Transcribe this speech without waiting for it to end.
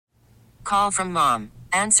Call from mom.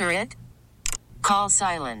 Answer it. Call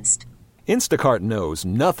silenced. Instacart knows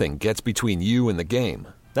nothing gets between you and the game.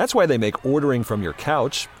 That's why they make ordering from your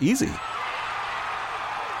couch easy.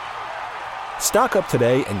 Stock up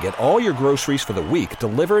today and get all your groceries for the week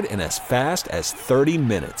delivered in as fast as 30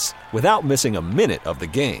 minutes without missing a minute of the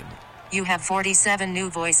game. You have 47 new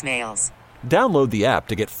voicemails. Download the app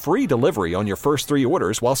to get free delivery on your first 3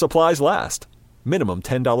 orders while supplies last. Minimum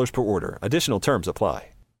 $10 per order. Additional terms apply.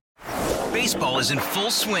 Baseball is in full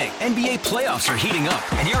swing. NBA playoffs are heating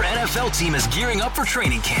up, and your NFL team is gearing up for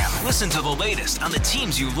training camp. Listen to the latest on the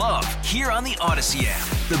teams you love here on the Odyssey app.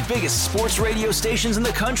 The biggest sports radio stations in the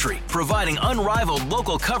country, providing unrivaled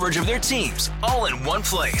local coverage of their teams, all in one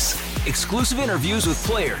place. Exclusive interviews with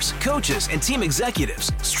players, coaches, and team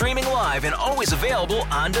executives, streaming live and always available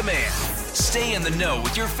on demand. Stay in the know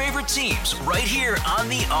with your favorite teams right here on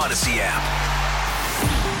the Odyssey app.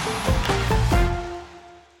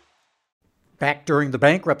 Back during the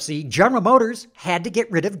bankruptcy, General Motors had to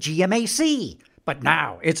get rid of GMAC. But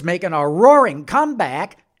now it's making a roaring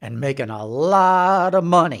comeback and making a lot of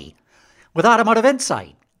money. With Automotive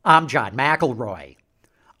Insight, I'm John McElroy.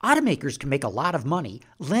 Automakers can make a lot of money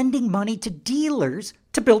lending money to dealers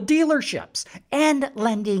to build dealerships, and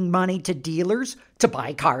lending money to dealers to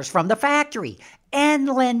buy cars from the factory, and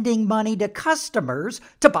lending money to customers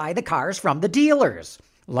to buy the cars from the dealers.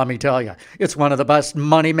 Let me tell you, it's one of the best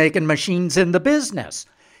money-making machines in the business.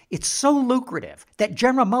 It's so lucrative that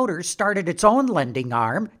General Motors started its own lending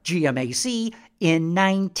arm, GMAC, in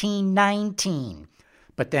 1919.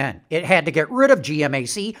 But then it had to get rid of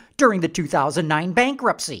GMAC during the 2009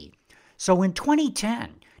 bankruptcy. So in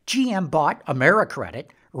 2010, GM bought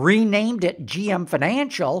AmeriCredit, renamed it GM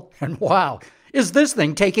Financial, and wow, is this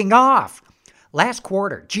thing taking off? Last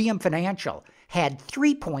quarter, GM Financial had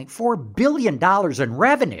 $3.4 billion in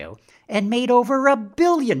revenue and made over $1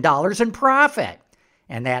 billion in profit.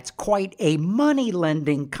 And that's quite a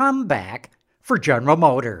money-lending comeback for General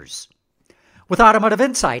Motors. With Automotive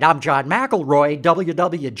Insight, I'm John McElroy,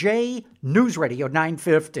 WWJ News Radio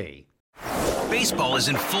 950. Baseball is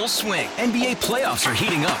in full swing. NBA playoffs are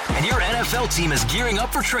heating up, and your NFL team is gearing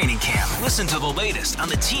up for training camp. Listen to the latest on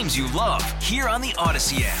the teams you love here on the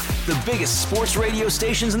Odyssey app. The biggest sports radio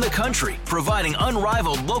stations in the country, providing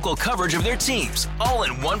unrivaled local coverage of their teams, all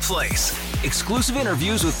in one place. Exclusive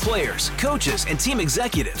interviews with players, coaches, and team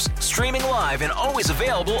executives, streaming live and always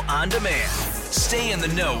available on demand. Stay in the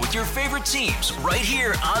know with your favorite teams right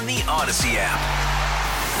here on the Odyssey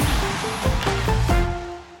app.